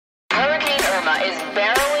is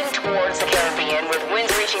barreling towards the Caribbean with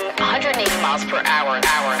winds reaching 180 miles per hour.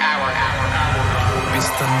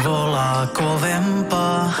 Pistän volaa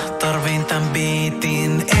kovempaa, tarvin tän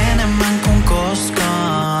biitin enemmän kuin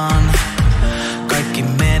koskaan. Kaikki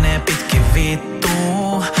menee pitkin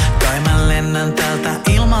vittuu, kai mä lennän täältä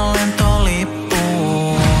ilman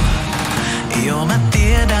lentolippuun. Joo mä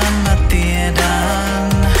tiedän,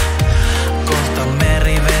 kohta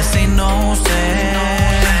merivesi nousee.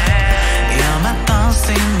 Ja mä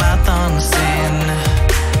tanssin,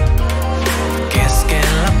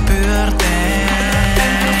 keskellä pyörteen.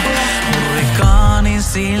 Hurrikaanin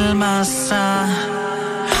silmässä,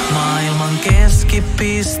 maailman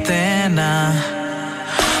keskipisteenä.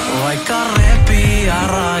 Vaikka repii ja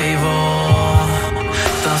raivoo,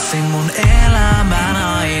 tassin mun elämän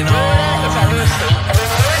ainoa.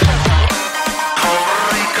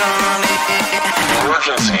 Hurrikaani,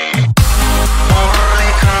 Emergency.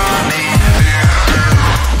 hurrikaani,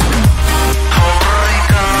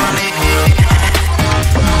 hurrikaani,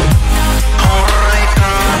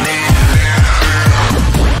 hurrikaani.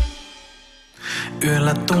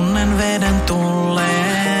 Yöllä tunnen veden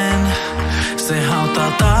tulleen, se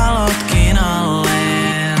hautaa talotkin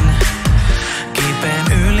alleen.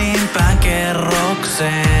 Kipeen ylimpään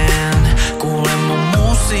kerrokseen, kuulen mun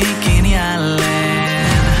musiikin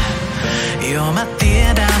jälleen. Joo mä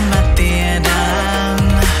tiedän,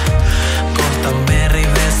 kohta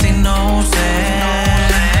merivesi nousee.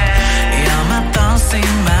 Ja mä tanssin,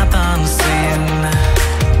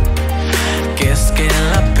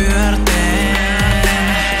 keskellä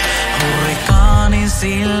pyörteen. Hurrikaanin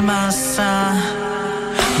silmässä,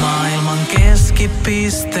 maailman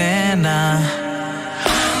keskipisteenä.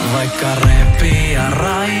 Vaikka repii ja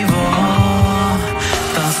raivoo,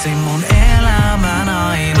 tanssin mun elämän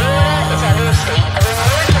ainoa.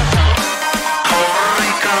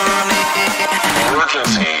 Hurrikaani,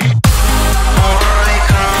 Emergency.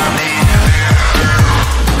 hurrikaani,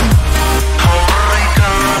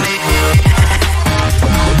 hurrikaani,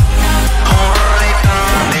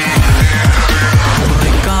 hurrikaani,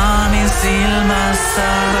 hurrikaanin silmässä.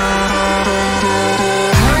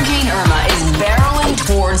 Hurricane Irma is barreling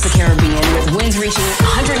towards the Caribbean with winds reaching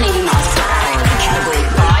 180 miles per hour. A Category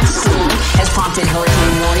 5 storm has prompted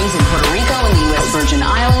hurricane warnings in Puerto Rico and the U.S. Virgin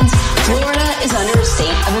Islands. Florida is under a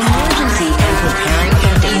state of emergency and preparing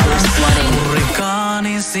for dangerous flooding.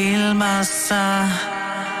 Hurrikaanin silmässä,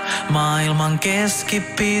 maailman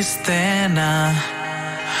keskipisteenä.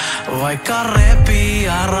 Vaikka repii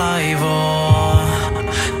ja raivoo,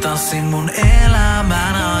 tanssin mun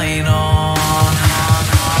elämän ainoa.